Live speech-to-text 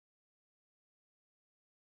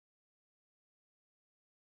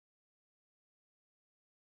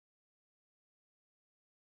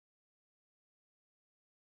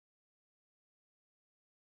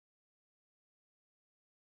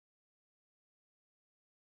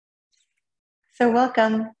So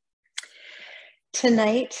welcome.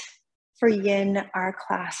 Tonight for Yin, our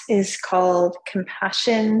class is called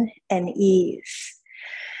Compassion and Ease.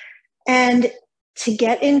 And to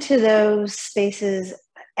get into those spaces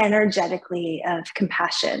energetically of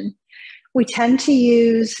compassion, we tend to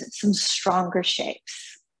use some stronger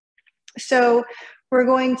shapes. So we're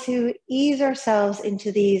going to ease ourselves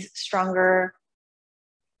into these stronger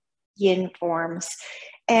Yin forms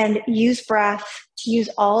and use breath to use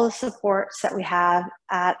all the supports that we have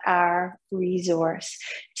at our resource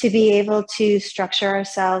to be able to structure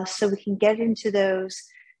ourselves so we can get into those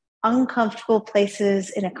uncomfortable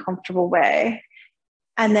places in a comfortable way.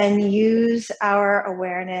 And then use our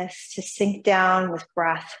awareness to sink down with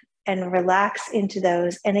breath and relax into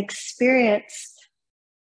those and experience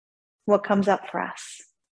what comes up for us.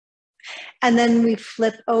 And then we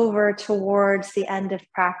flip over towards the end of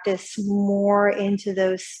practice more into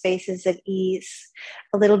those spaces of ease,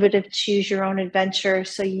 a little bit of choose your own adventure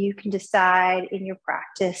so you can decide in your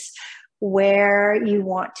practice where you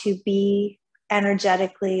want to be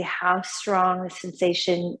energetically, how strong the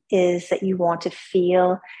sensation is that you want to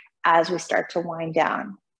feel as we start to wind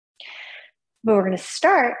down. But we're going to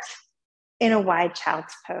start in a wide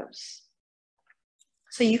child's pose.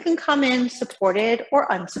 So you can come in supported or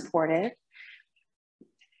unsupported.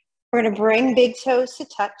 We're going to bring big toes to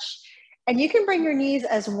touch, and you can bring your knees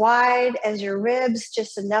as wide as your ribs,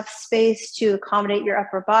 just enough space to accommodate your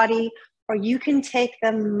upper body, or you can take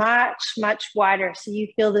them much, much wider so you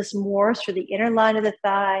feel this more through the inner line of the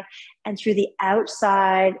thigh and through the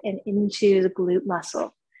outside and into the glute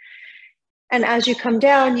muscle. And as you come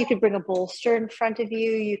down, you could bring a bolster in front of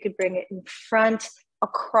you. You could bring it in front,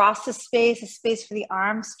 across the space, a space for the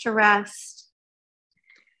arms to rest.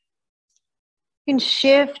 You can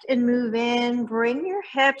shift and move in. Bring your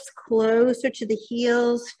hips closer to the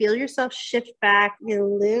heels. Feel yourself shift back, get a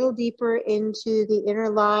little deeper into the inner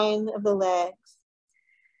line of the legs.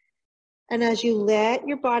 And as you let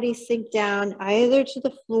your body sink down, either to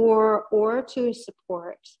the floor or to a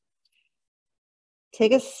support,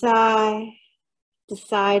 take a sigh.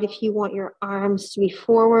 Decide if you want your arms to be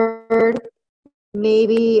forward,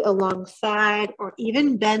 maybe alongside, or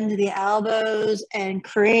even bend the elbows and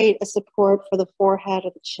create a support for the forehead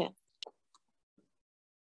or the chin.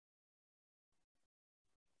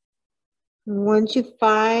 Once you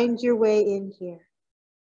find your way in here,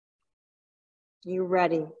 you're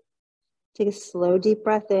ready. Take a slow, deep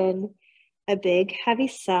breath in, a big, heavy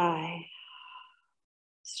sigh.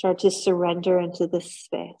 Start to surrender into this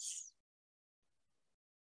space.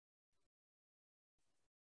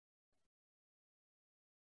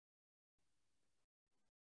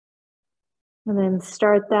 And then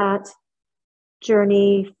start that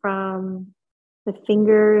journey from the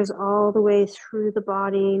fingers all the way through the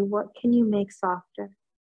body. What can you make softer?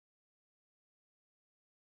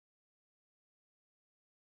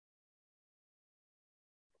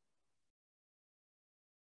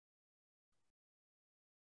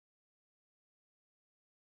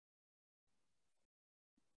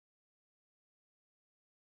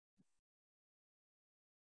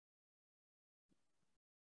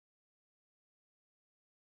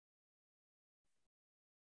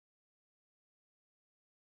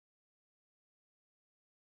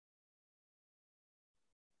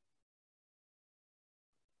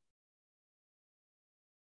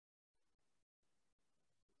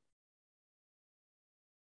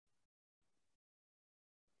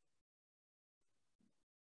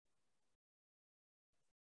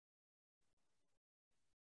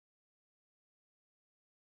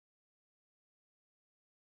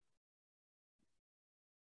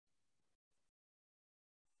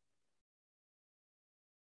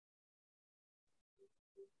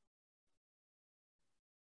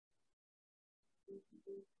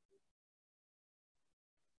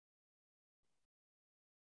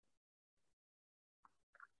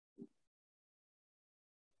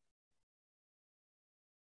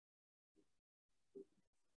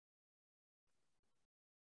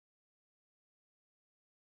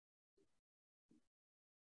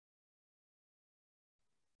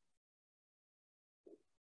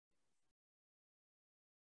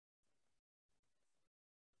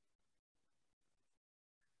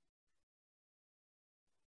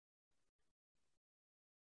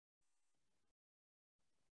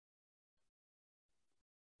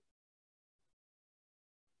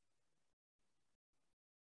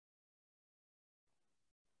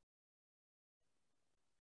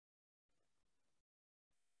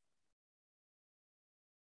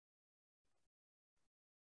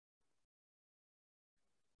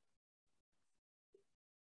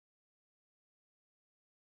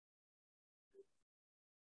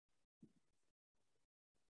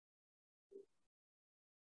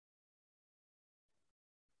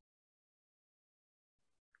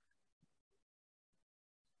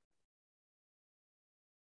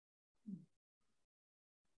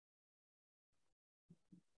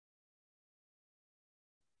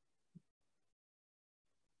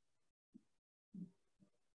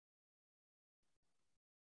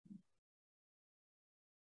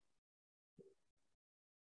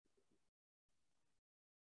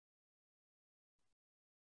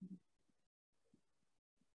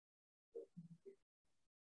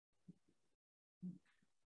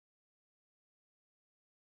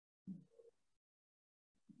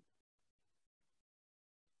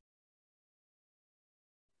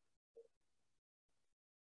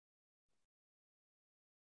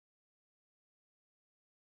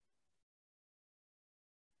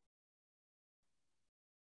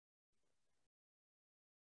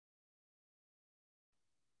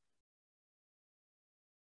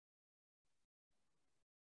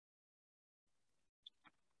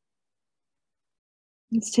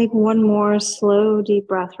 Let's take one more slow, deep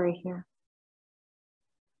breath right here.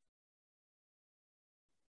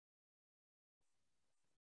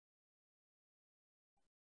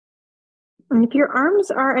 And if your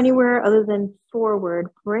arms are anywhere other than forward,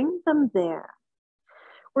 bring them there.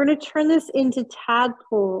 We're going to turn this into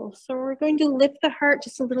tadpole. So we're going to lift the heart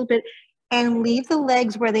just a little bit and leave the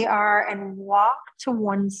legs where they are and walk to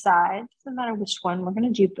one side. Doesn't matter which one, we're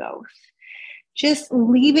going to do both. Just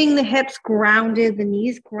leaving the hips grounded, the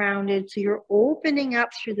knees grounded, so you're opening up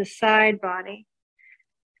through the side body.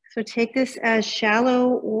 So take this as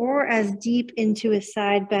shallow or as deep into a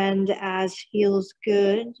side bend as feels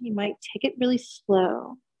good. You might take it really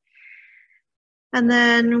slow. And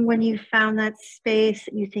then when you found that space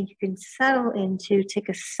that you think you can settle into, take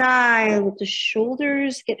a sigh, let the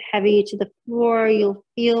shoulders get heavy to the floor. You'll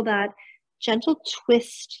feel that gentle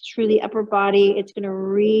twist through the upper body. It's going to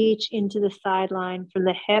reach into the sideline from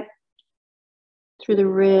the hip, through the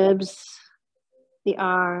ribs, the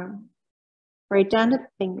arm, right down to the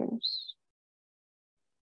fingers.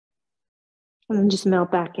 And then just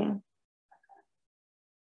melt back in.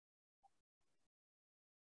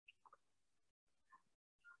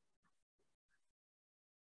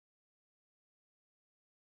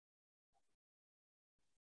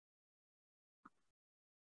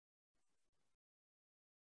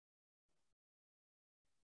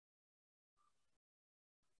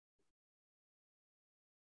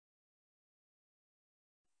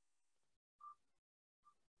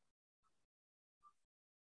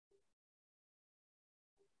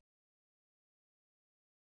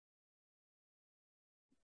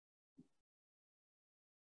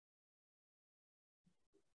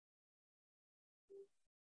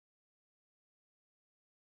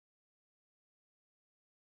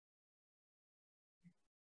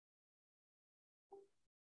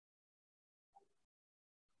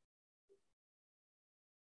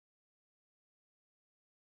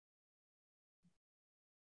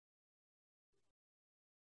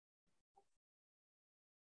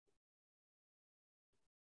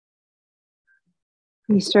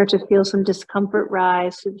 You start to feel some discomfort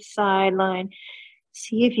rise to the sideline.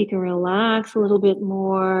 See if you can relax a little bit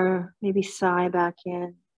more, maybe sigh back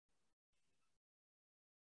in.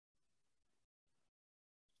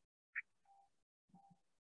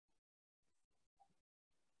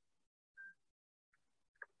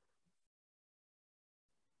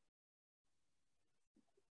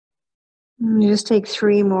 And you just take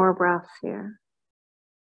 3 more breaths here.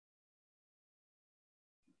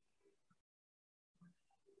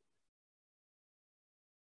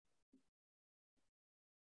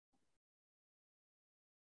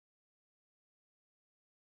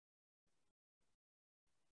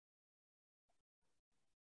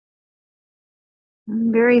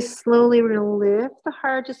 And very slowly, we're going to lift the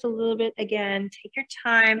heart just a little bit again. Take your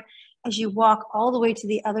time as you walk all the way to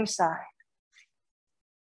the other side.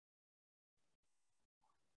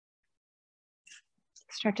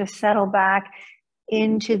 Start to settle back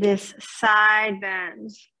into this side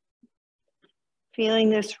bend.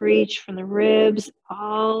 Feeling this reach from the ribs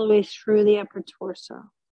all the way through the upper torso.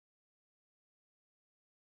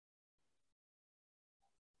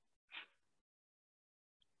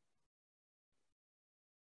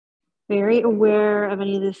 Very aware of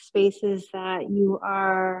any of the spaces that you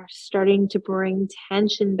are starting to bring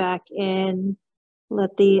tension back in.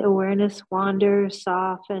 Let the awareness wander,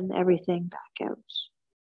 soften everything back out.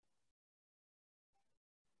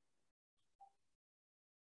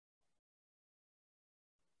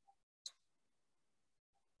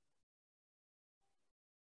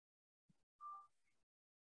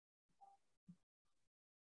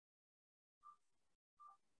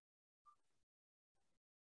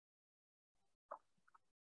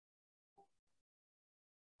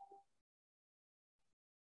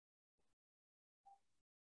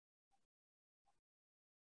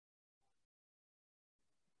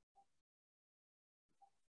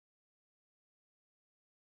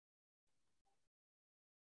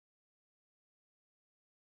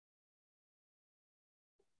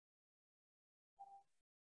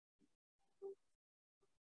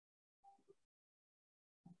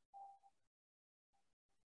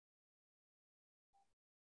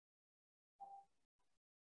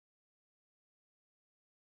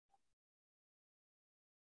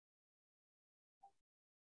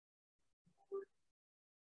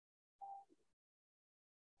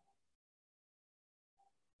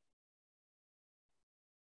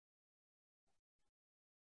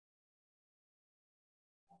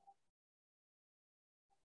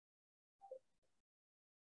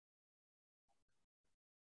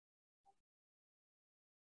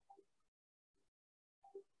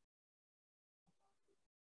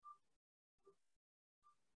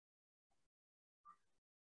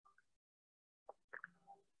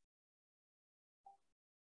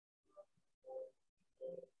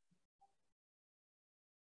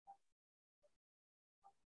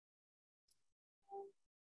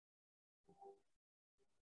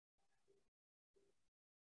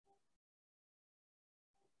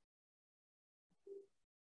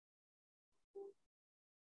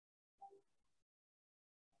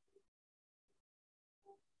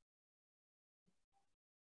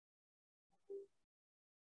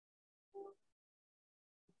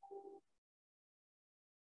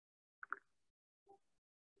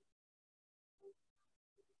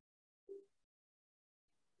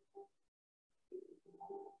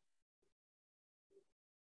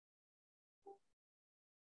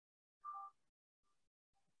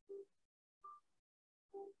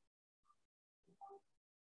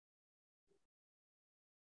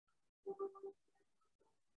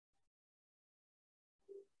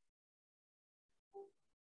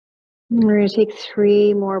 We're going to take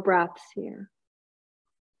 3 more breaths here.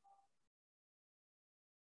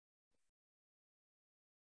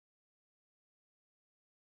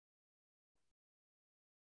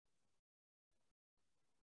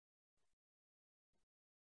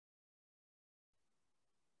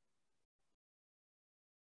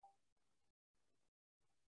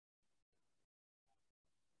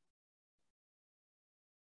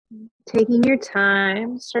 Taking your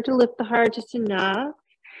time, start to lift the heart just enough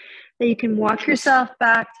that you can walk yourself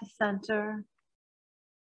back to center.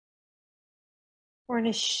 We're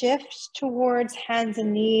going to shift towards hands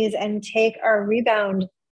and knees and take our rebound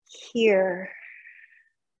here.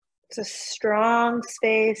 It's a strong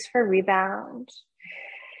space for rebound.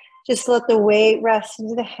 Just let the weight rest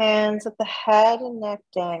into the hands, let the head and neck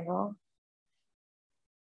dangle.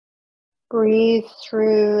 Breathe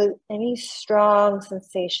through any strong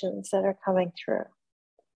sensations that are coming through.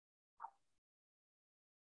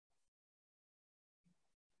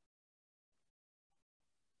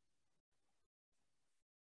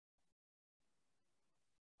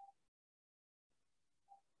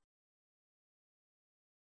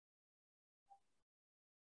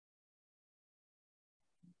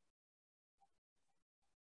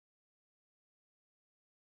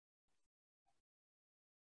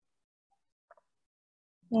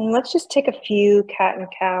 And let's just take a few cat and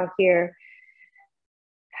cow here.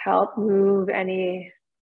 Help move anything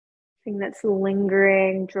that's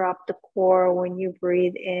lingering. Drop the core when you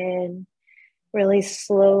breathe in. Really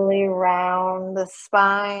slowly round the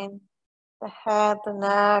spine, the head, the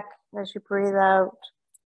neck as you breathe out.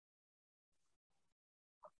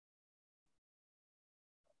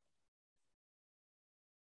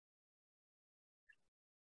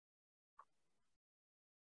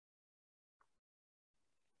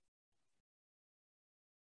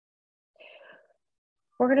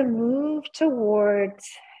 We're going to move towards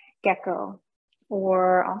gecko,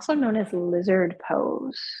 or also known as lizard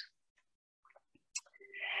pose.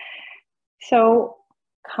 So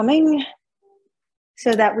coming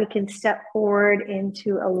so that we can step forward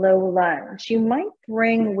into a low lunge, you might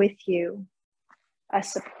bring with you a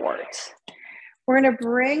support. We're going to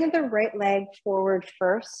bring the right leg forward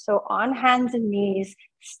first. So on hands and knees,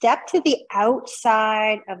 step to the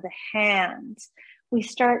outside of the hands. We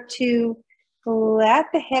start to let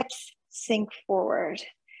the hips sink forward.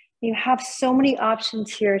 You have so many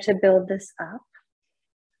options here to build this up.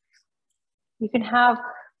 You can have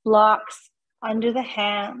blocks under the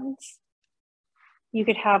hands. You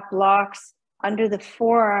could have blocks under the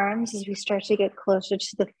forearms as we start to get closer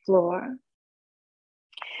to the floor.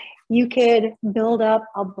 You could build up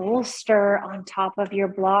a bolster on top of your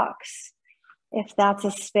blocks. If that's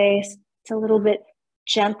a space, it's a little bit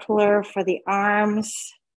gentler for the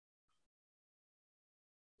arms.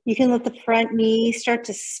 You can let the front knee start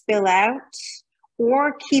to spill out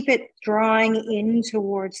or keep it drawing in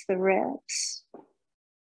towards the ribs.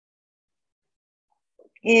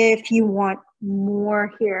 If you want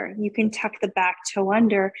more here, you can tuck the back toe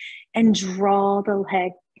under and draw the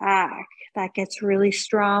leg back. That gets really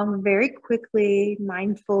strong very quickly,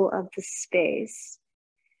 mindful of the space.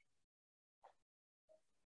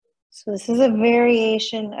 So this is a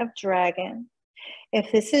variation of dragon. If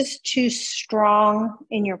this is too strong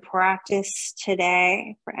in your practice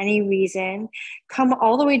today, for any reason, come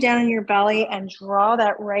all the way down in your belly and draw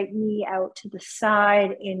that right knee out to the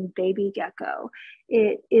side in baby gecko.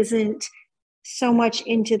 It isn't so much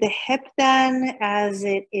into the hip then as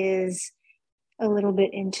it is a little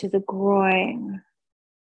bit into the groin.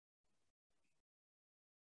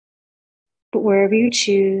 But wherever you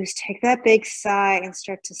choose, take that big sigh and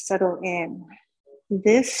start to settle in.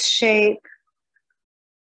 This shape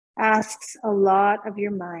asks a lot of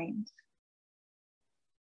your mind.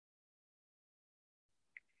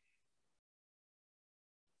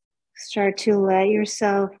 Start to let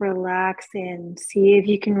yourself relax in. See if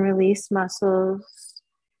you can release muscles.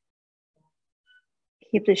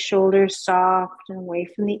 Keep the shoulders soft and away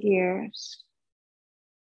from the ears.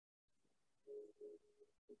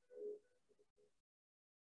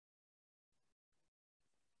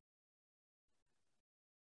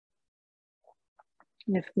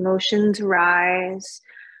 And if emotions rise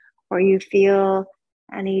or you feel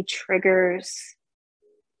any triggers,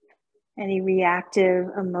 any reactive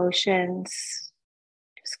emotions,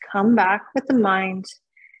 just come back with the mind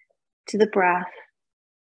to the breath.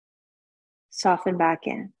 Soften back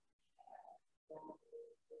in.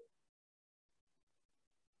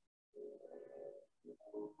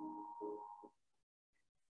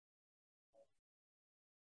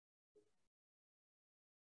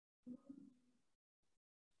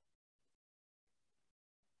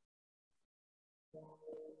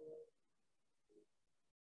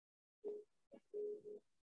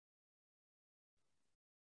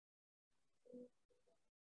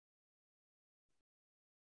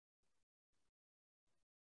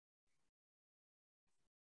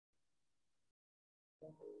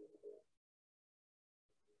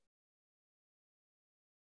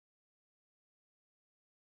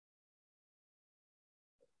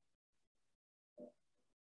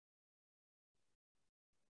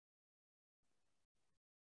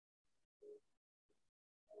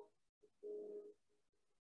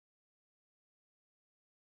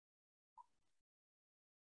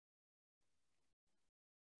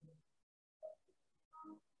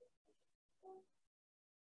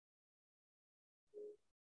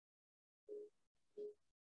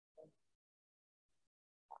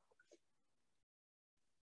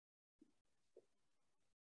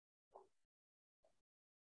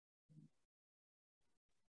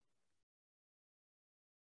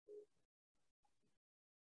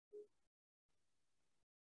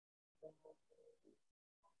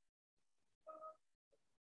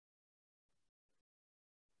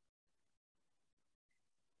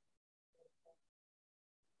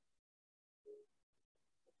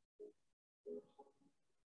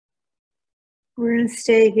 We're going to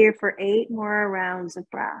stay here for 8 more rounds of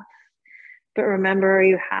breath. But remember,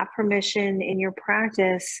 you have permission in your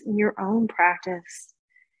practice, in your own practice,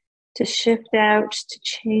 to shift out, to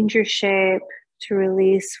change your shape, to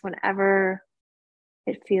release whenever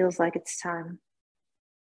it feels like it's time.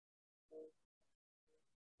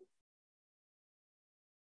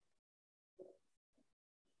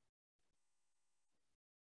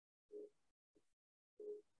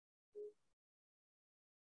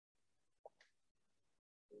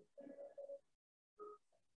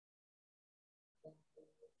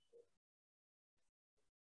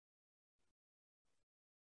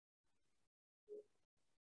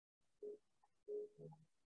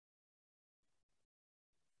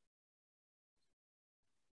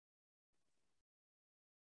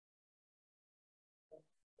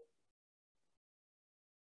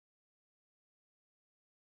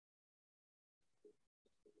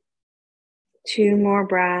 Two more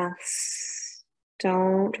breaths.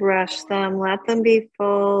 Don't rush them. Let them be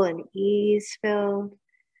full and ease-filled.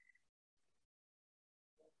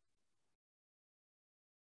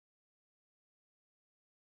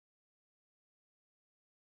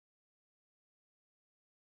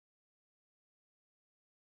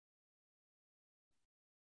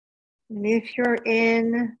 And if you're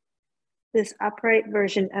in this upright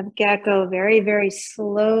version of gecko, very, very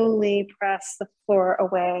slowly press the floor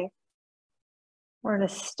away. We're going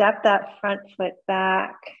to step that front foot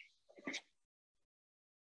back.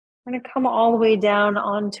 We're going to come all the way down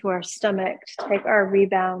onto our stomach to take our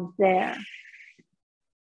rebound there.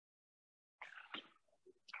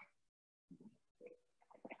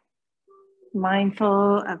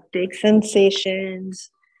 Mindful of big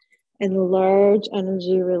sensations and large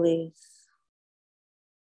energy release.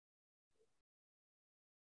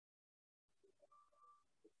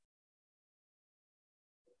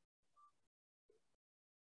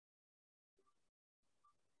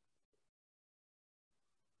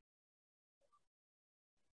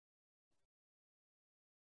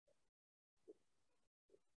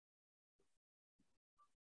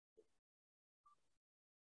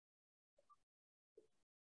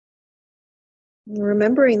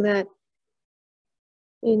 Remembering that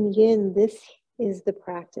in Yin, this is the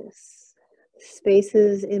practice.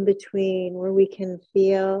 Spaces in between where we can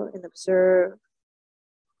feel and observe.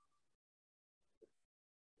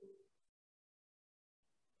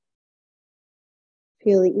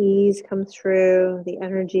 Feel the ease come through, the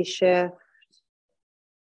energy shift.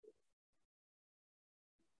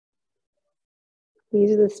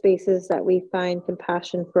 These are the spaces that we find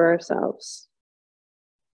compassion for ourselves.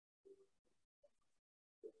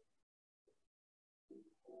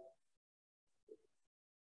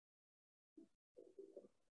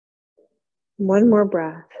 One more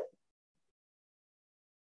breath.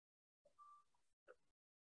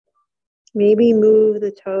 Maybe move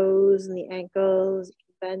the toes and the ankles,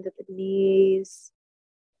 bend at the knees.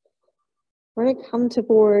 We're going to come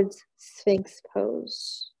towards Sphinx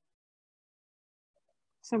pose.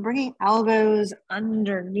 So bringing elbows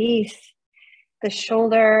underneath the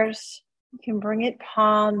shoulders. You can bring it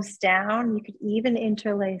palms down. You could even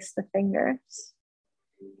interlace the fingers.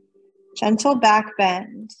 Gentle back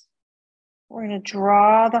bend. We're going to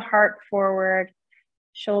draw the heart forward,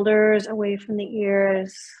 shoulders away from the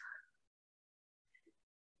ears.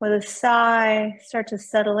 With a sigh, start to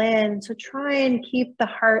settle in. So try and keep the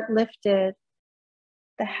heart lifted.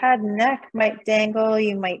 The head and neck might dangle.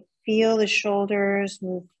 You might feel the shoulders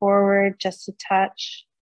move forward just a touch.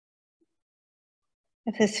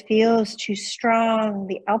 If this feels too strong,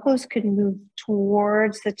 the elbows could move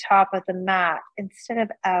towards the top of the mat instead of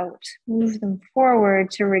out. Move them forward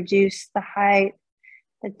to reduce the height,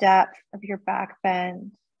 the depth of your back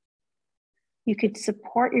bend. You could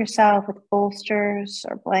support yourself with bolsters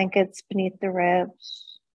or blankets beneath the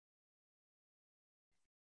ribs.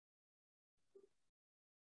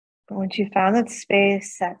 But once you found that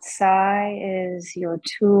space, that sigh is your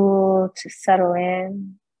tool to settle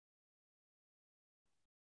in.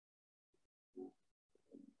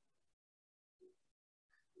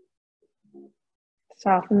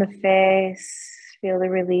 Soften the face, feel the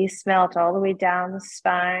release melt all the way down the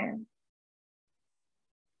spine.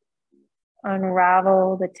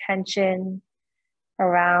 Unravel the tension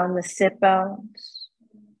around the sit bones.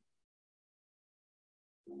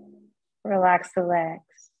 Relax the legs.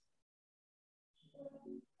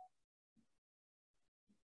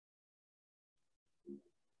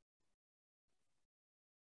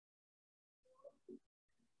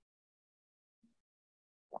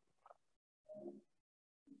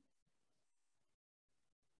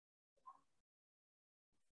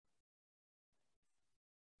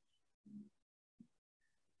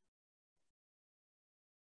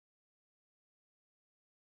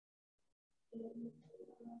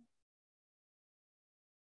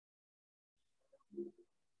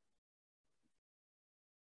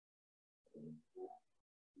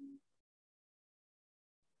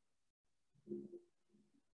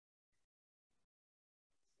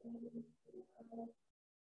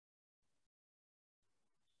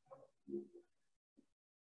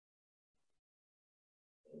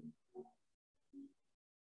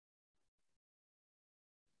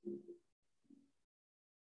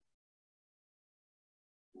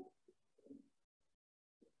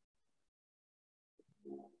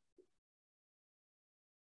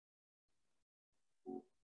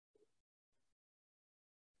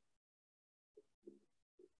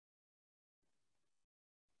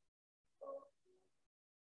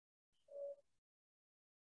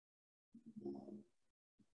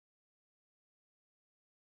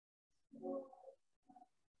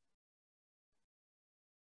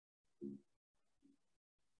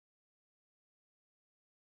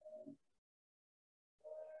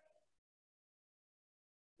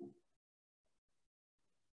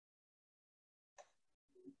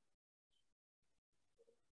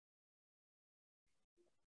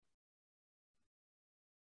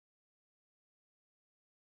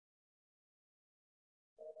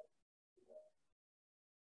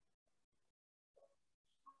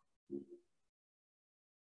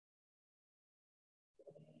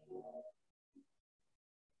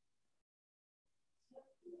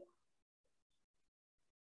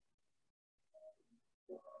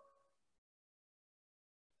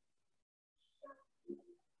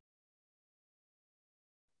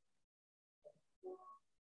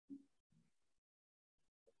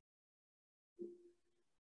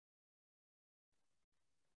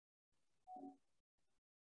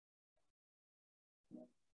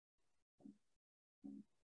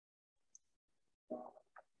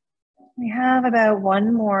 We have about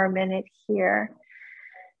 1 more minute here,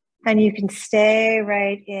 and you can stay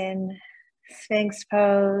right in Sphinx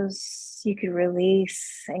pose. You could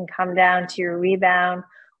release and come down to your rebound,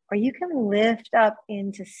 or you can lift up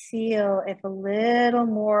into seal if a little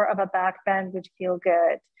more of a back bend would feel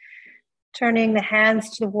good. Turning the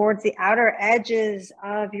hands towards the outer edges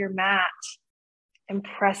of your mat and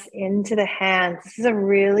press into the hands. This is a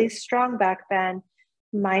really strong back bend.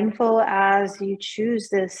 Mindful as you choose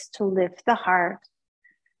this to lift the heart.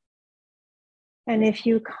 And if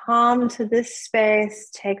you come to this space,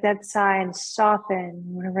 take that sigh and soften.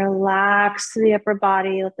 Relax to the upper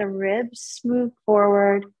body. Let the ribs move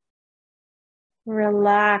forward.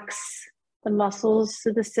 Relax the muscles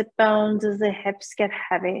to the sit bones as the hips get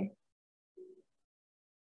heavy.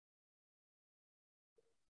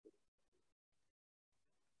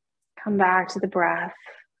 Come back to the breath.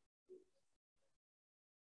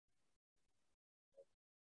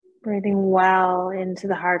 Breathing well into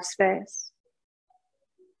the heart space.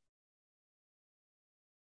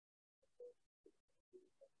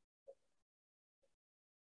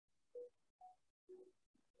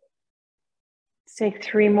 Let's take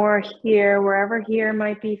 3 more here, wherever here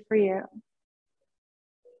might be for you.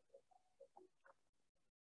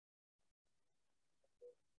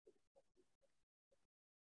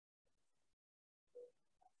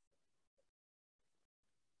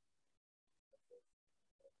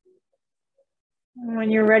 And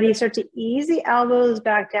when you're ready, start to ease the elbows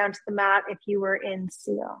back down to the mat if you were in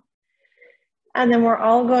seal. And then we're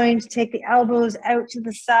all going to take the elbows out to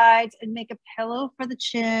the sides and make a pillow for the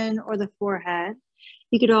chin or the forehead.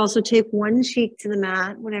 You could also take one cheek to the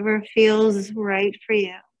mat, whatever feels right for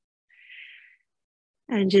you.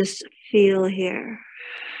 And just feel here.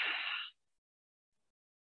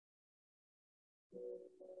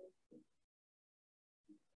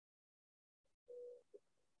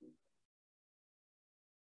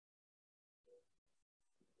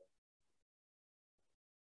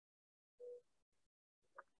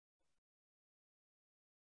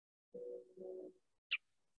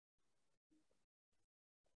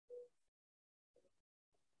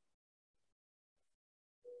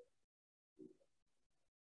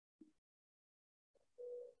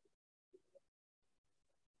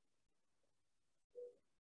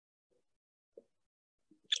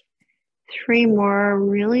 Three more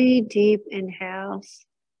really deep inhales.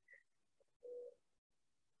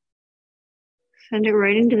 Send it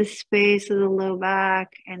right into the space of the low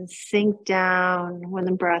back and sink down when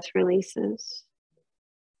the breath releases.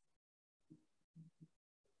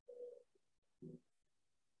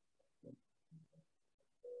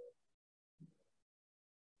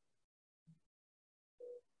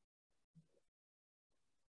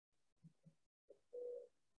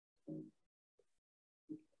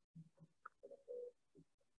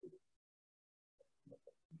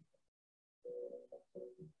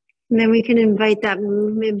 And then we can invite that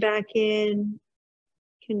movement back in.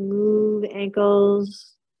 You can move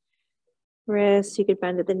ankles, wrists. You could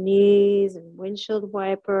bend at the knees and windshield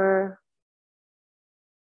wiper.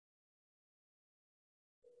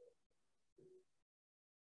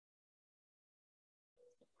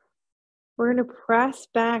 We're going to press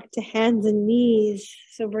back to hands and knees.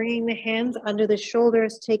 So bringing the hands under the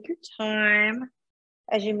shoulders, take your time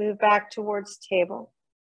as you move back towards table.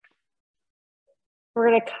 We're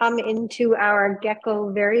going to come into our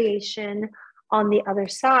gecko variation on the other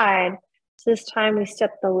side. So this time we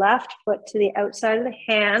step the left foot to the outside of the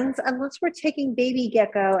hands, unless we're taking baby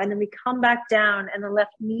gecko, and then we come back down and the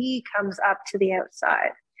left knee comes up to the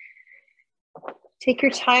outside. Take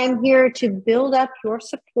your time here to build up your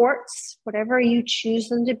supports, whatever you choose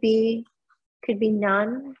them to be. Could be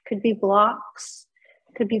none, could be blocks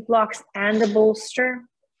and a bolster.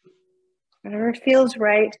 Whatever feels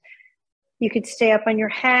right. You could stay up on your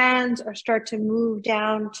hands or start to move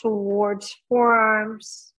down towards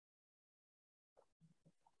forearms.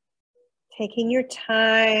 Taking your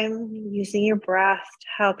time, using your breath to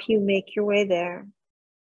help you make your way there.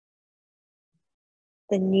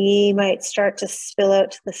 The knee might start to spill out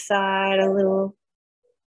to the side a little.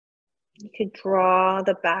 You could draw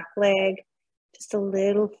the back leg just a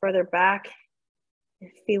little further back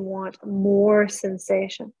if you want more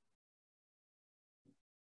sensation.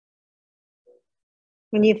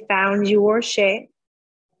 When you've found your shape,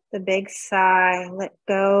 the big sigh, let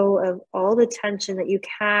go of all the tension that you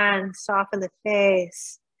can, soften the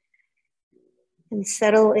face, and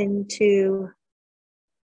settle into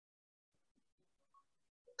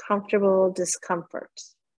comfortable discomfort.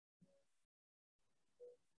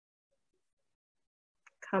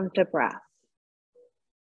 Come to breath.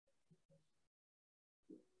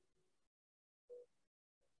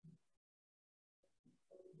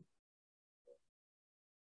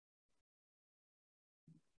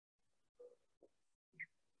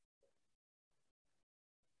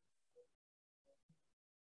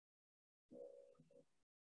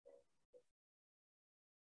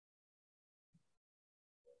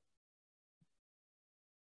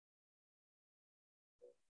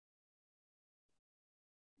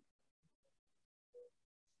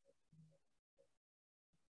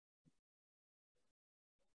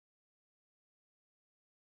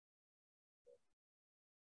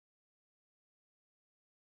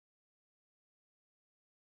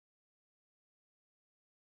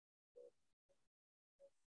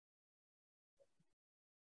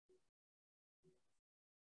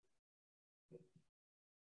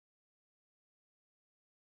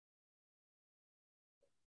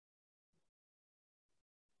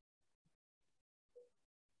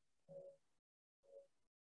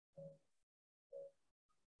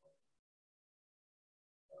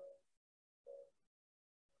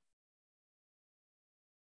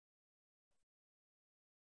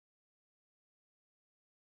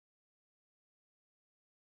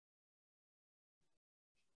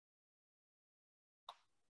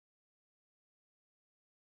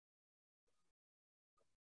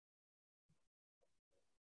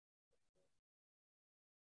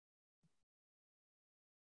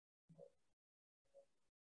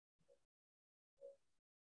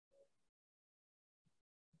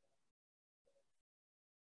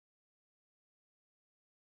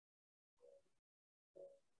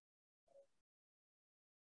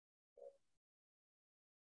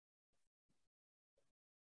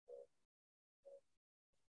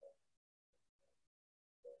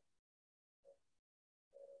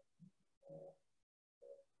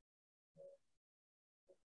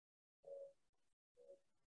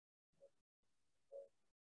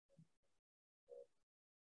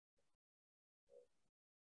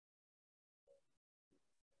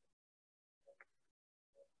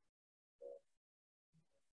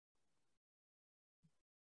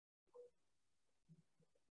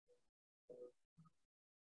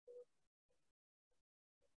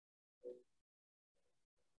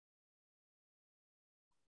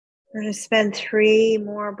 We're going to spend 3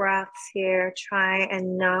 more breaths here. Try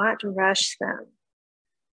and not rush them.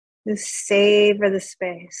 Just savor the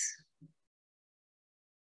space.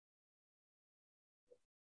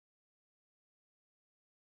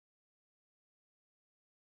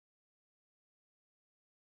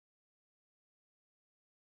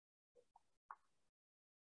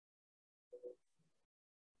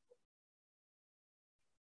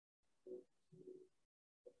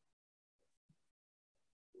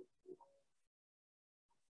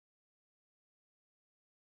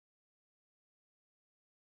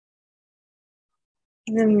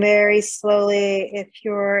 And then very slowly, if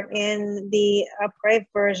you're in the upright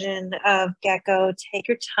version of gecko, take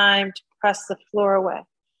your time to press the floor away.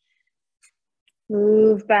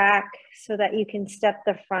 Move back so that you can step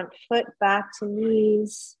the front foot back to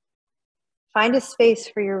knees. Find a space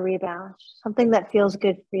for your rebound, something that feels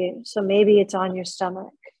good for you. So maybe it's on your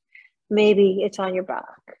stomach. Maybe it's on your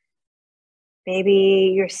back.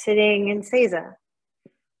 Maybe you're sitting in seiza.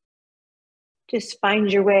 Just find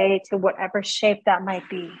your way to whatever shape that might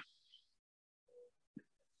be.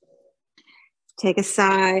 Take a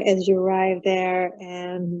sigh as you arrive there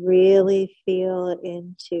and really feel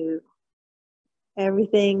into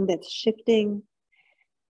everything that's shifting,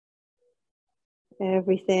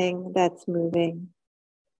 everything that's moving.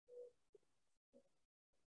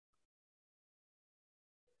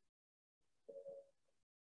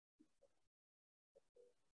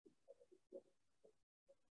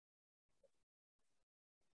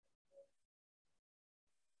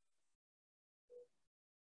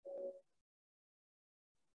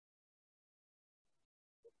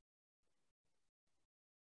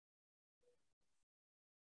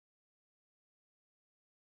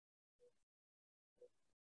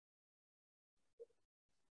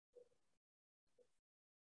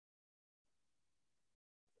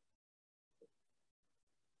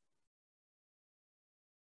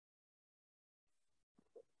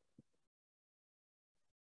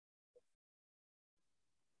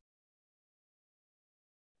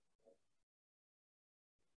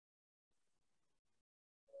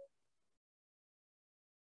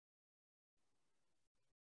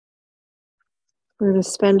 We're going to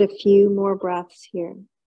spend a few more breaths here.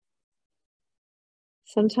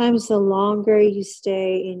 Sometimes the longer you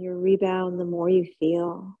stay in your rebound, the more you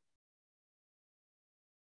feel,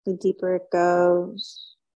 the deeper it goes.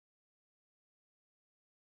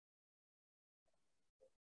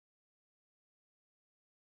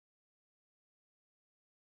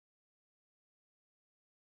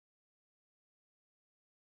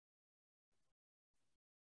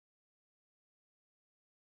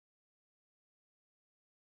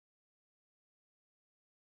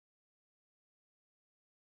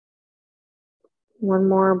 One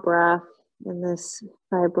more breath in this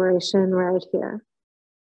vibration right here.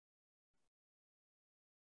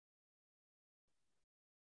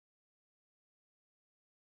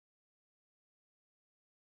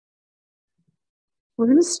 We're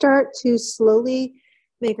going to start to slowly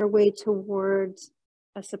make our way towards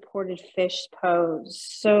a supported fish pose.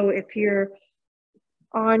 So if you're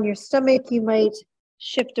on your stomach, you might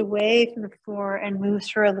shift away from the floor and move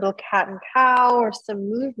through a little cat and cow or some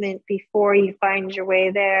movement before you find your way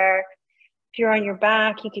there. If you're on your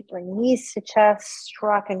back, you could bring knees to chest,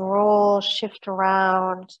 rock and roll, shift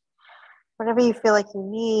around, whatever you feel like you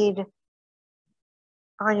need.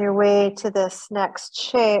 on your way to this next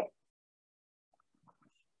shape.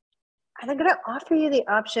 And I'm going to offer you the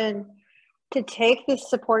option to take this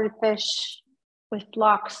supported fish with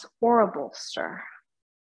blocks or a bolster.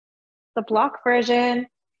 The block version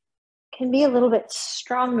can be a little bit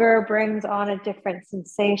stronger, brings on a different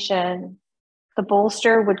sensation. The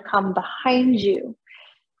bolster would come behind you.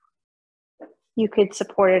 You could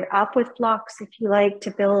support it up with blocks if you like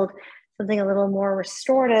to build something a little more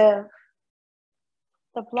restorative.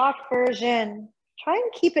 The block version, try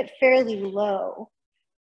and keep it fairly low.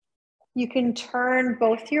 You can turn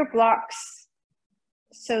both your blocks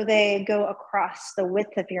so they go across the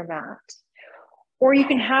width of your mat. Or you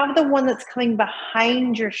can have the one that's coming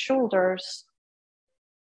behind your shoulders,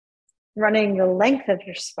 running the length of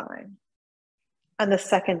your spine, and the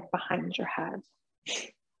second behind your head.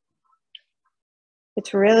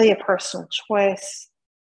 It's really a personal choice.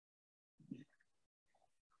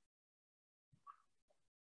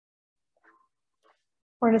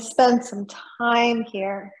 We're going to spend some time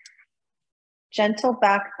here. Gentle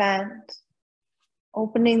back bend,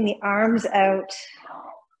 opening the arms out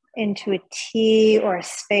into a T or a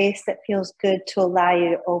space that feels good to allow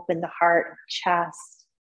you to open the heart and chest.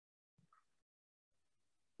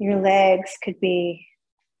 Your legs could be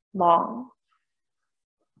long.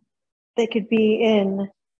 They could be in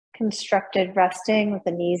constructed resting with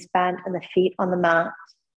the knees bent and the feet on the mat,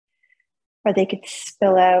 or they could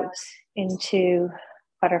spill out into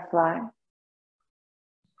butterfly.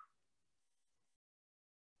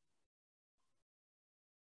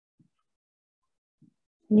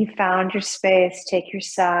 When you found your space, take your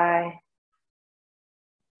sigh.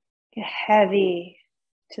 Get heavy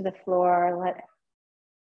to the floor. Let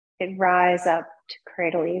it rise up to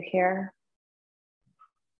cradle you here.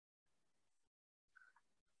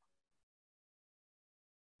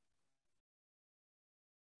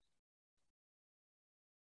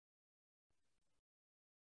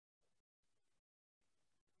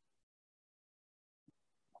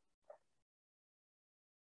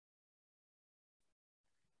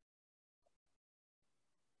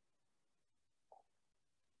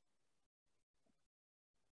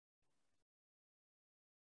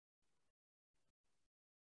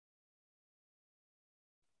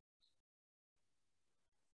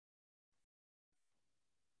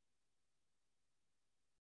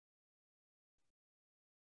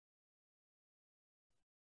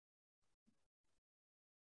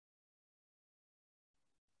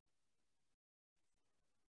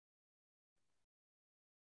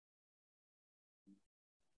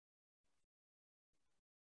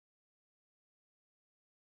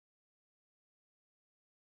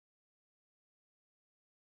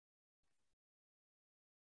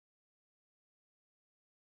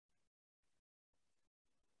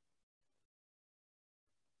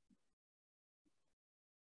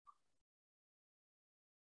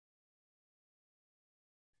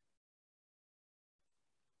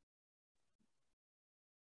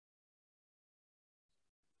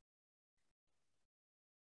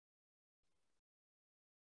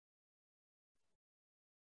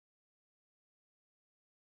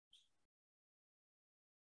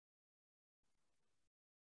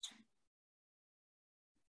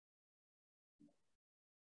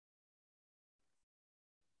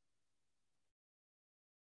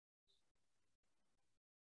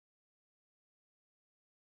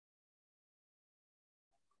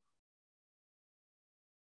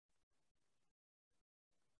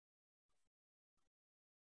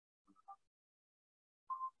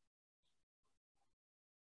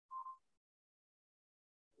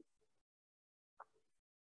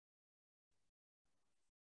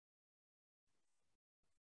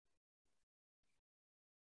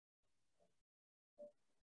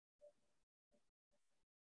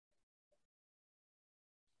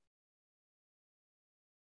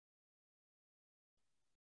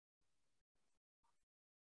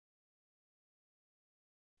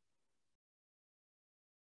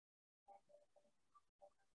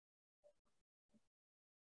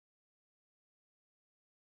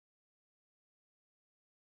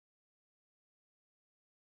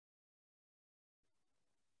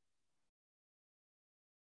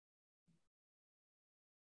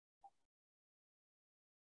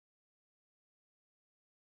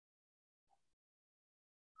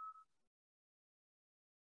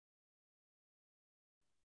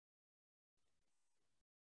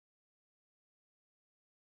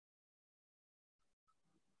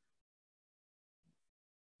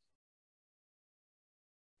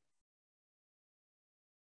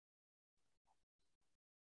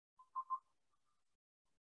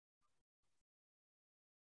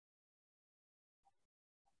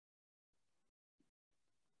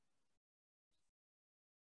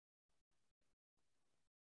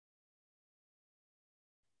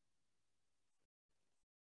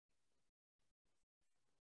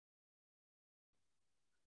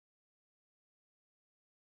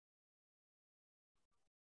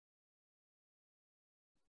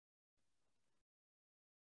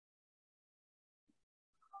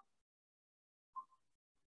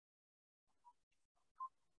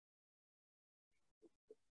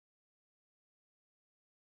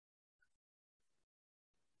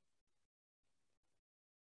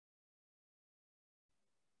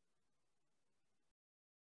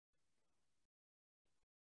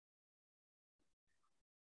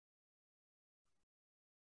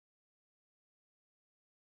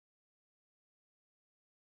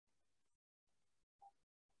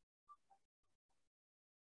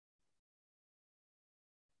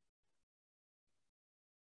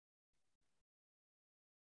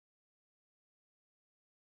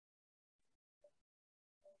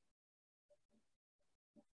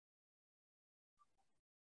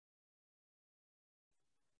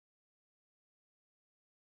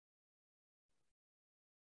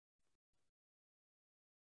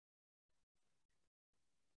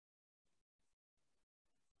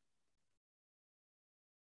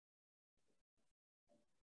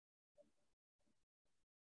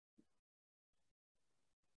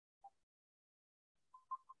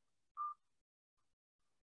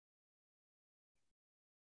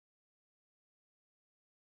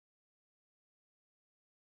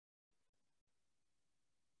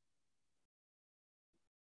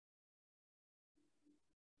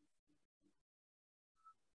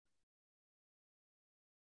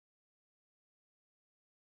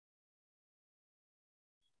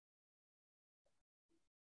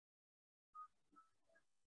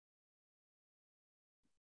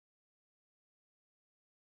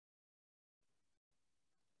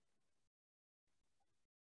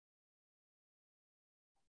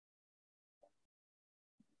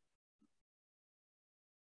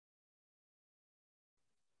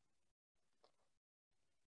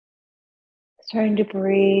 Starting to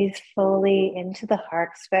breathe fully into the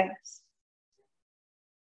heart space.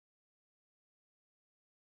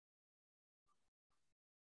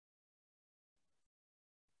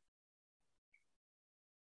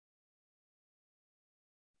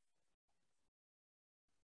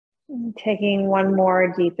 And taking one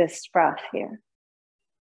more deepest breath here.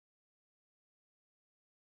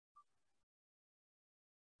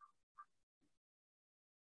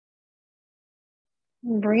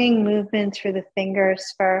 And bringing movement through the fingers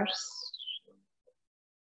first.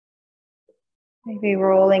 Maybe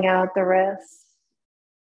rolling out the wrists.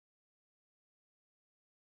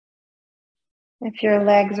 If your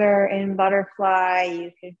legs are in butterfly,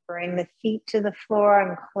 you could bring the feet to the floor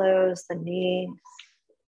and close the knees.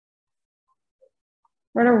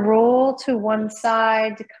 We're going to roll to one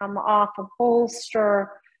side to come off a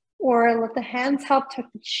bolster, or let the hands help tuck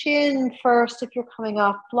the chin first if you're coming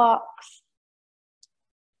off blocks.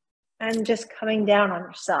 And just coming down on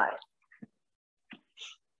your side.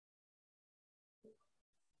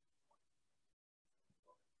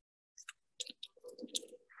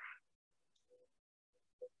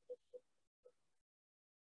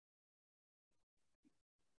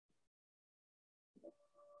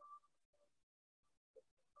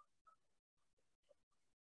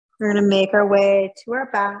 We're going to make our way to our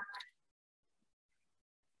back.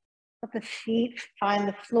 Let the feet find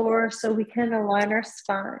the floor so we can align our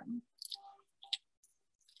spine.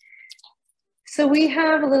 So we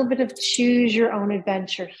have a little bit of choose your own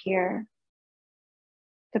adventure here.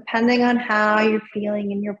 Depending on how you're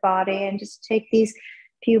feeling in your body, and just take these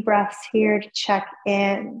few breaths here to check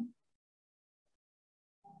in.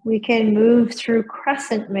 We can move through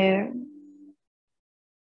crescent moon,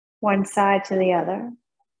 one side to the other.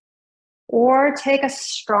 Or take a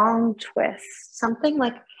strong twist, something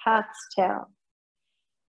like a cat's tail.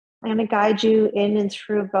 I'm going to guide you in and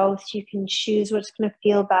through both. You can choose what's going to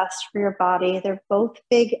feel best for your body. They're both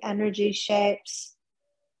big energy shapes.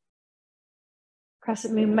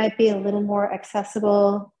 Crescent moon might be a little more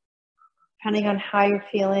accessible, depending on how you're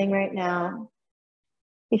feeling right now.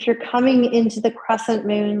 If you're coming into the crescent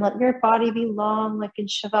moon, let your body be long, like in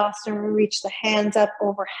Shavasana. Reach the hands up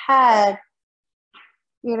overhead.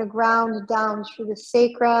 You're going to ground down through the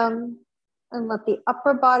sacrum and let the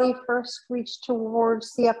upper body first reach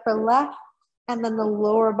towards the upper left, and then the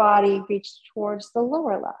lower body reach towards the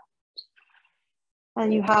lower left.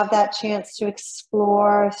 And you have that chance to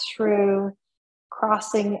explore through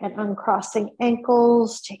crossing and uncrossing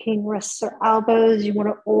ankles, taking wrists or elbows. You want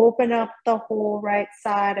to open up the whole right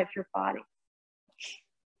side of your body.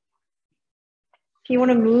 If you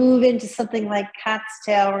want to move into something like cat's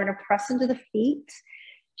tail, we're going to press into the feet.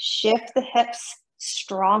 Shift the hips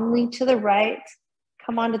strongly to the right.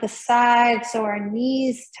 Come onto the side so our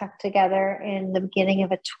knees tuck together in the beginning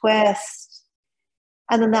of a twist.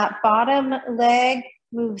 And then that bottom leg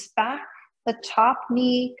moves back. The top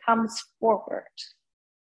knee comes forward.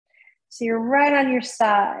 So you're right on your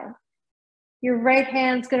side. Your right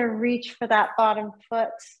hand's going to reach for that bottom foot.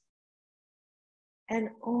 And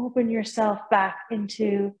open yourself back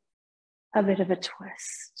into a bit of a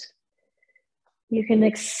twist. You can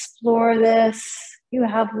explore this. You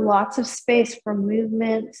have lots of space for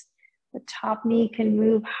movement. The top knee can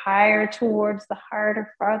move higher towards the heart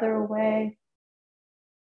or farther away.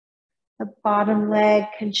 The bottom leg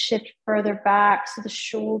can shift further back so the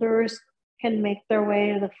shoulders can make their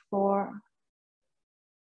way to the floor.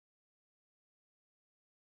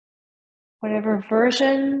 Whatever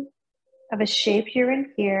version of a shape you're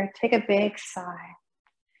in here, take a big sigh.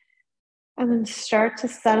 And then start to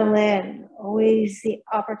settle in. Always the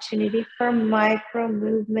opportunity for micro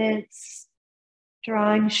movements,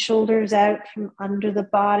 drawing shoulders out from under the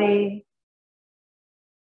body,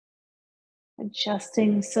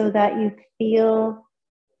 adjusting so that you feel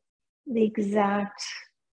the exact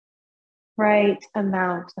right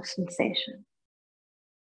amount of sensation.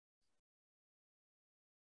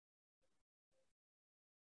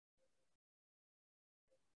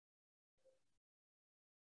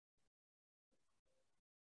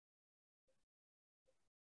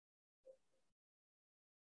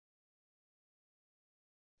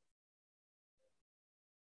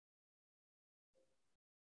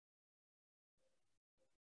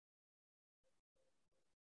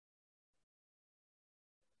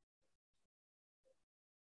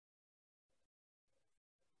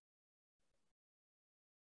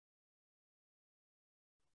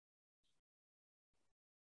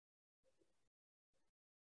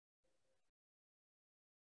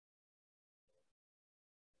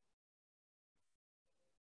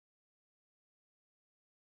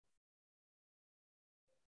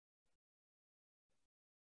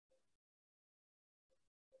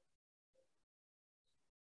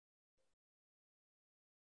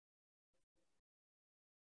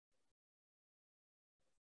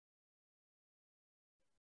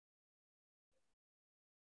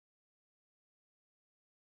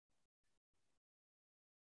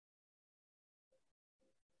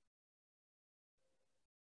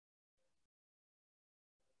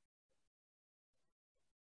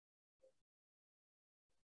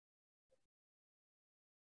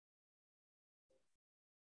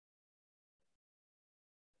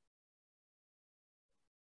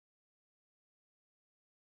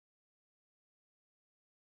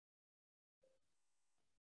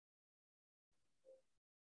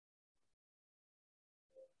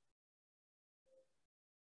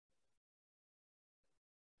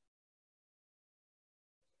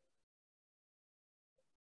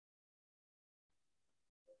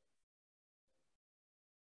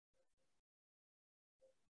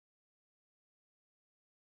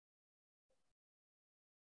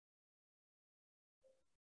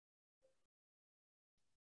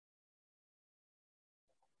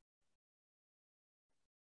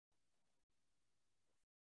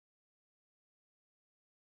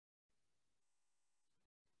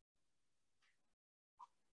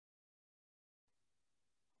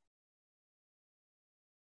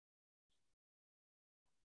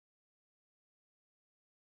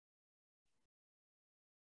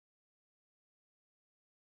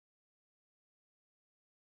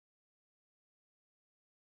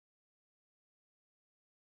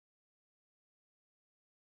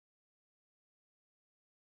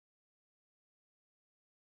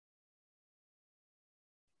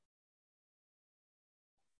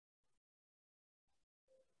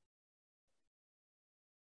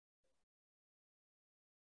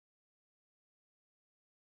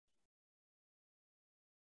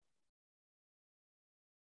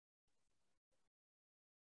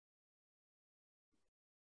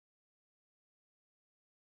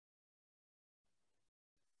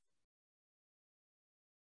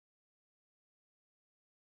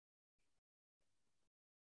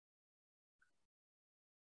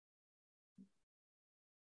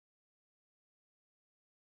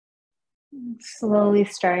 Slowly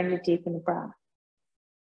starting to deepen the breath.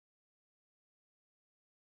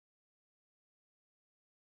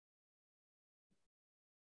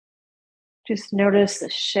 Just notice the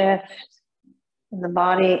shift in the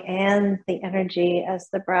body and the energy as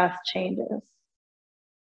the breath changes.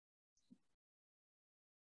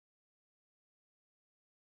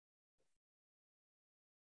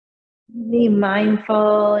 Be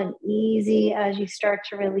mindful and easy as you start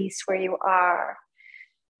to release where you are.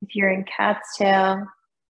 If you're in cat's tail,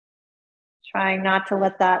 trying not to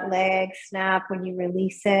let that leg snap when you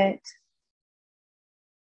release it.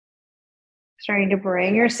 Starting to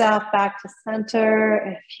bring yourself back to center.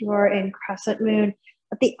 If you're in crescent moon,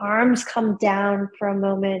 let the arms come down for a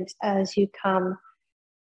moment as you come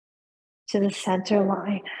to the center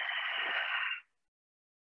line.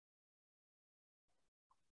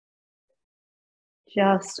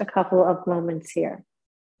 Just a couple of moments here.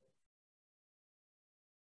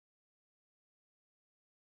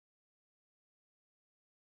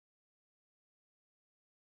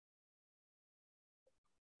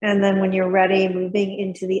 And then when you're ready, moving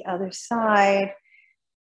into the other side.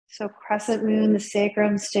 So crescent moon, the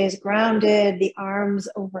sacrum stays grounded, the arms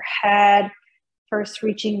overhead, first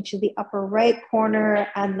reaching to the upper right corner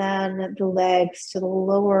and then the legs to the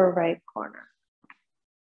lower right corner.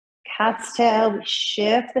 Cat's tail, we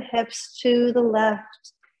shift the hips to the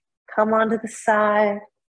left, come onto the side,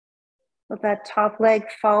 let that top leg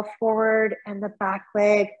fall forward and the back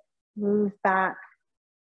leg move back.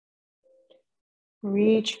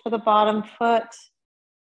 Reach for the bottom foot,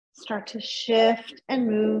 start to shift and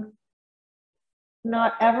move,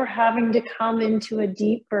 not ever having to come into a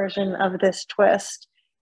deep version of this twist,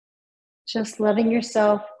 just letting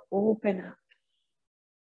yourself open up.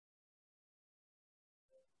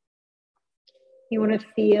 You want to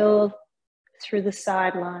feel through the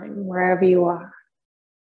sideline, wherever you are.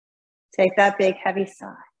 Take that big, heavy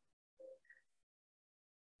sigh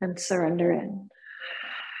and surrender in.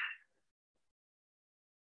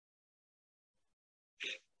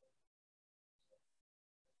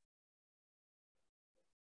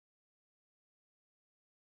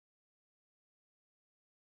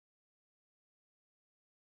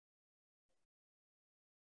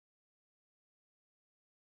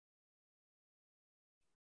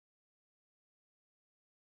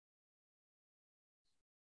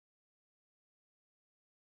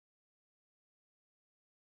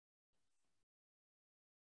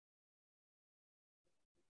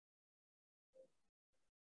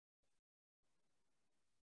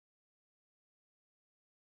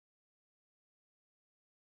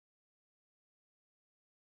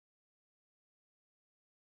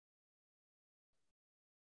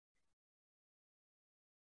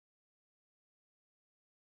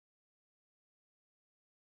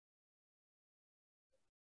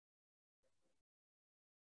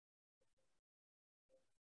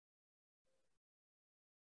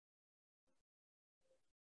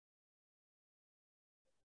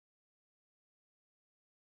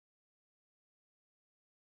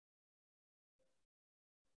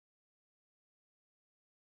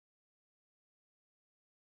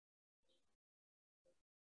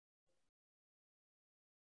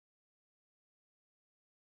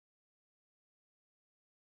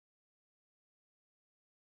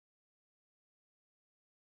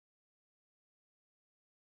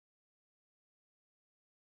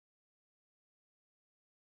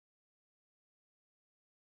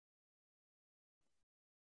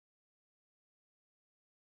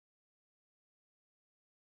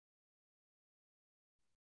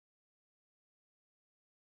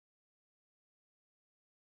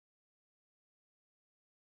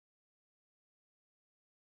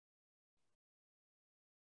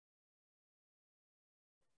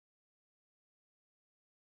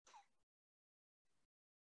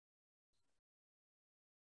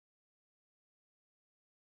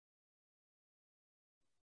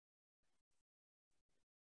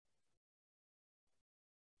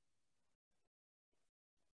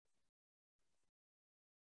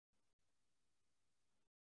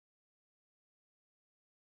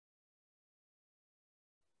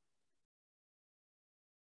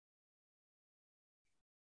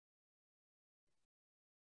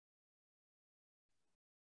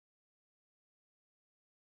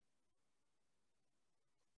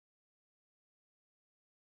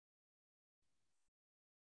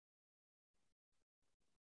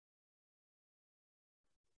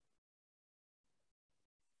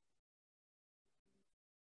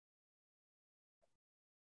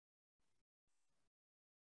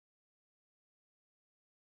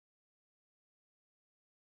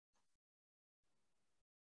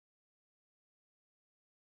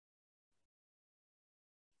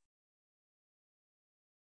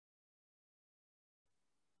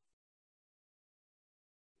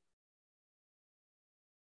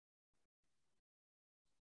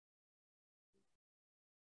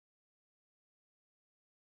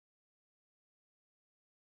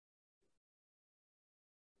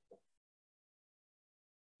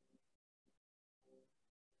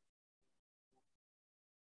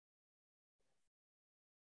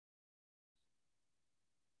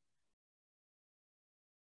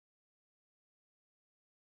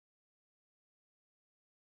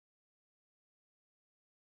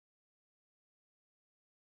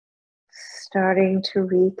 Starting to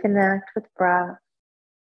reconnect with breath.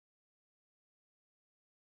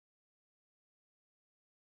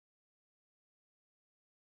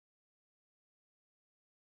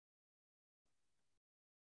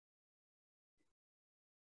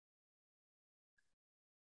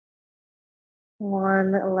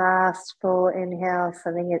 One last full inhale,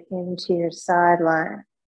 sending it into your sideline.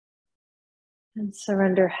 And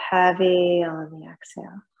surrender heavy on the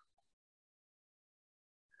exhale.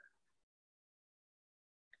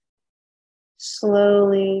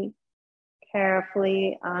 Slowly,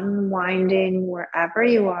 carefully unwinding wherever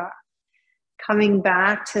you are. Coming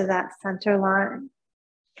back to that center line.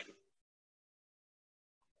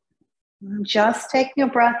 Just taking a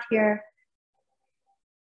breath here.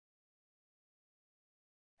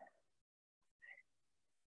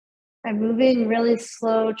 I'm moving really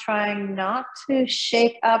slow, trying not to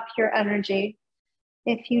shake up your energy.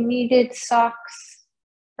 If you needed socks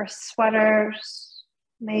or sweaters,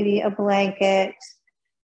 maybe a blanket,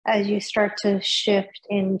 as you start to shift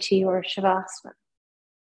into your Shavasana.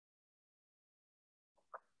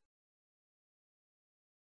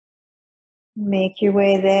 Make your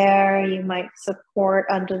way there. You might support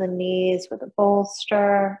under the knees with a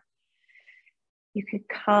bolster. You could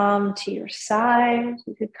come to your side.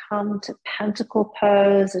 You could come to pentacle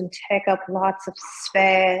pose and take up lots of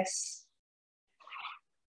space.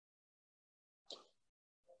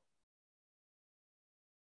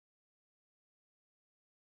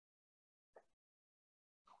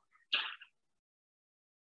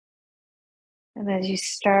 And as you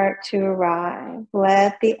start to arrive,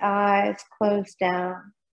 let the eyes close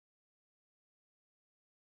down.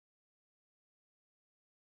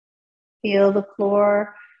 Feel the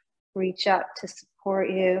floor reach up to support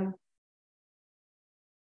you.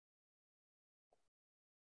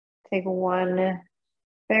 Take one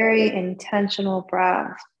very intentional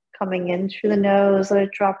breath coming in through the nose. Let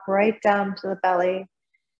it drop right down to the belly.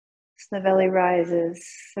 As the belly rises,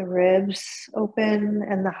 the ribs open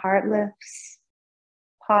and the heart lifts.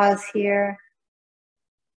 Pause here.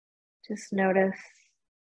 Just notice.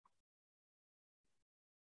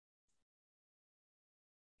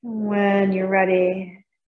 When you're ready,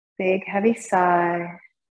 big heavy sigh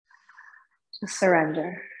to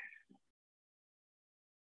surrender.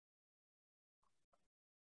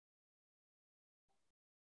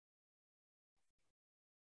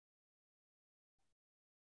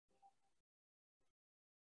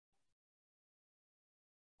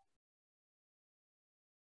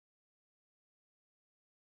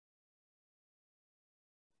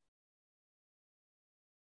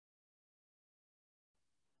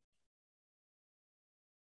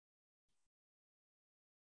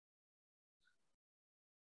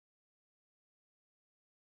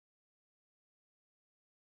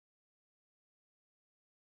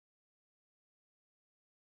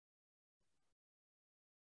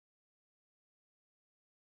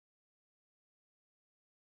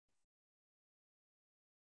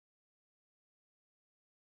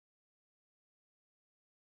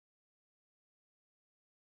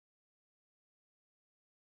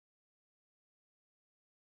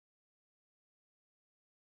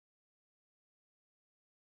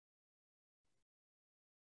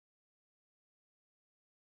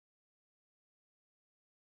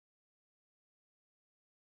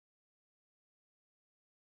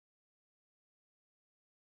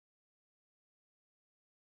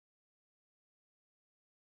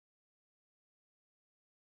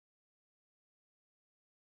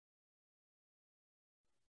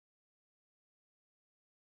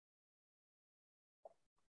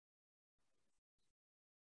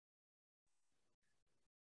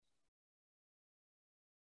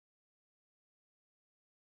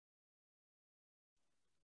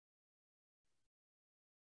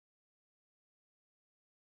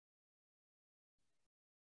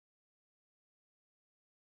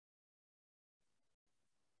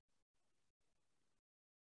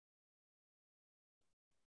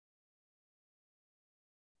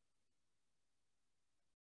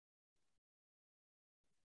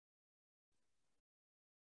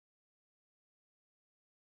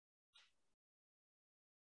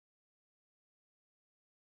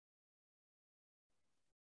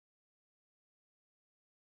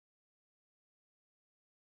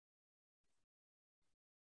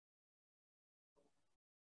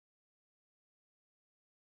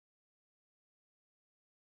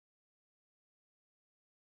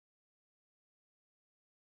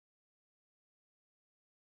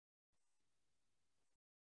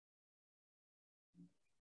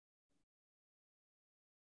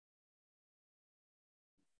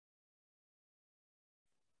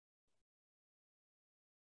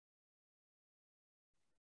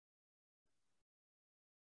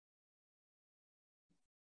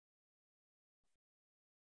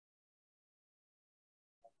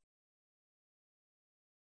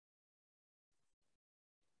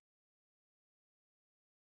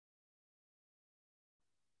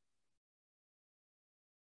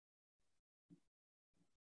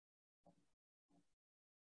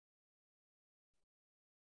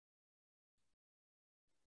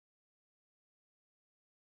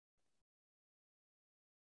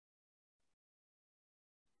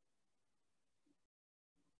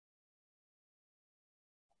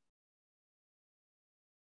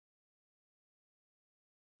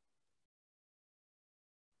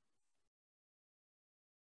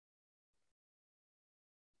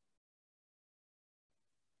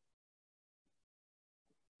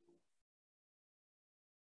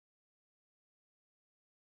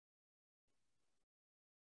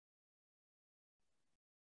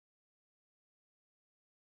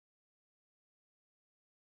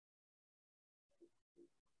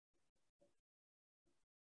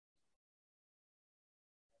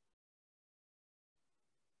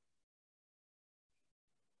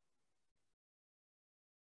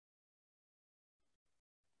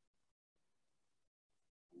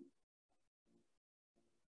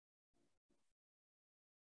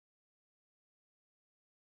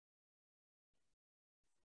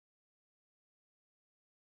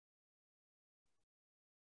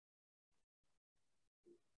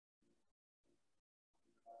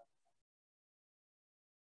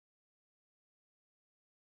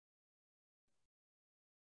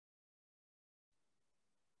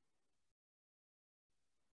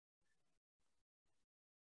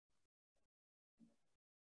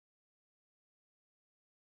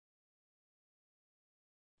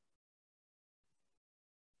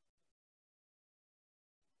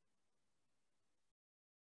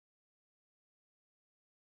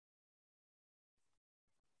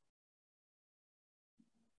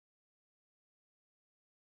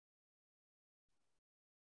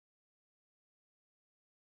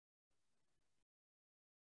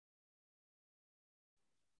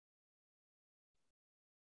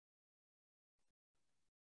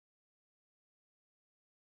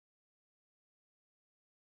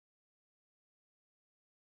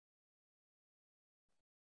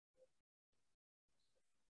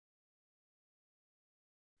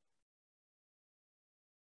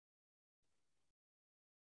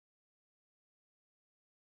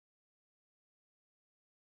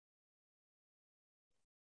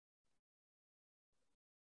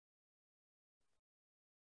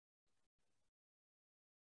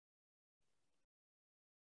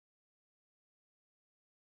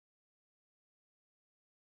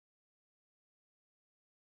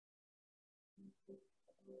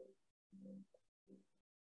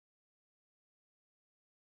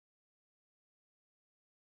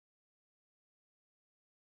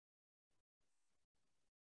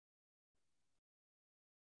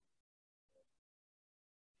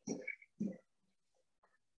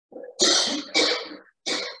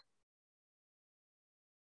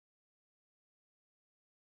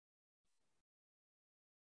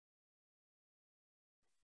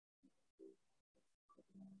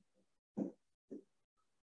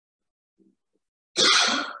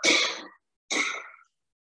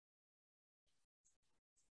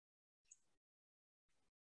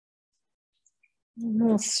 And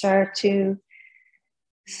we'll start to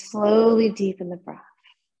slowly deepen the breath.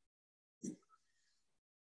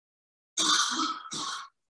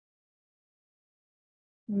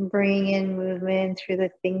 And bring in movement through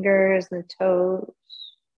the fingers and the toes.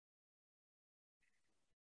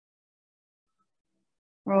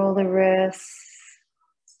 Roll the wrists,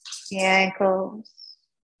 the ankles.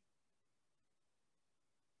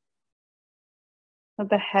 Let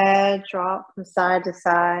the head drop from side to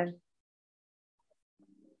side.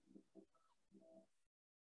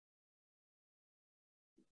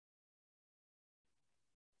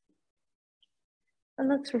 And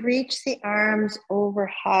let's reach the arms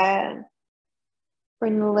overhead.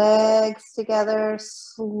 Bring the legs together,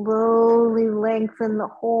 slowly lengthen the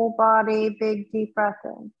whole body, big deep breath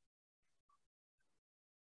in.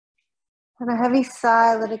 And a heavy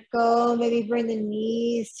sigh, let it go. Maybe bring the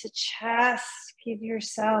knees to chest. Give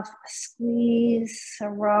yourself a squeeze, a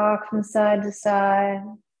rock from side to side.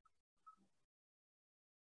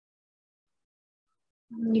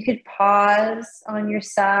 You could pause on your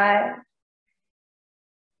side.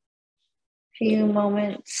 Few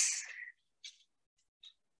moments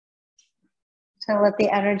to let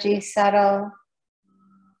the energy settle.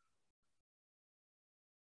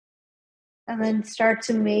 And then start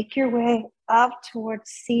to make your way up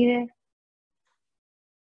towards seated.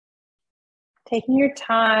 Taking your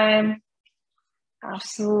time,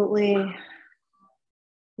 absolutely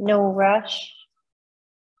no rush.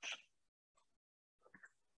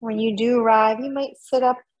 When you do arrive, you might sit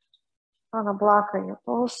up on a block or your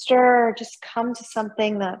bolster, or just come to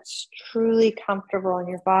something that's truly comfortable in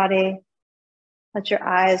your body. Let your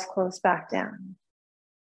eyes close back down.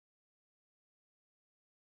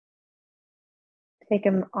 Take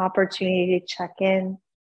an opportunity to check in.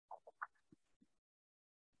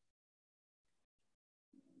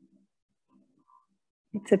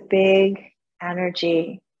 It's a big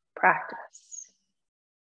energy practice.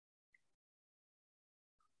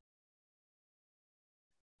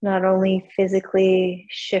 Not only physically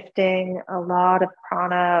shifting a lot of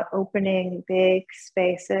prana, opening big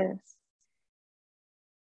spaces,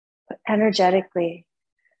 but energetically,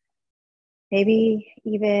 maybe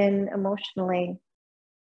even emotionally,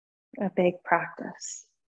 a big practice.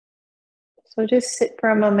 So just sit for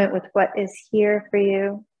a moment with what is here for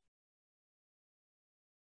you.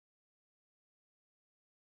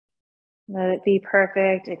 Let it be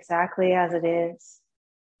perfect exactly as it is.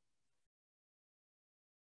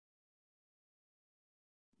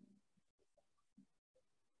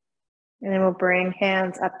 And then we'll bring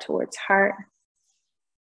hands up towards heart.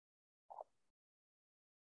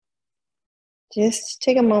 Just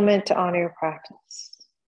take a moment to honor your practice.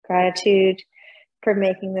 Gratitude for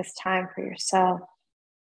making this time for yourself.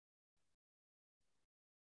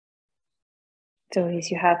 As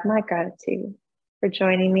always, you have my gratitude for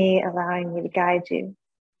joining me, allowing me to guide you.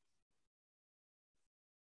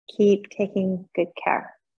 Keep taking good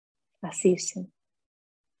care. I'll see you soon.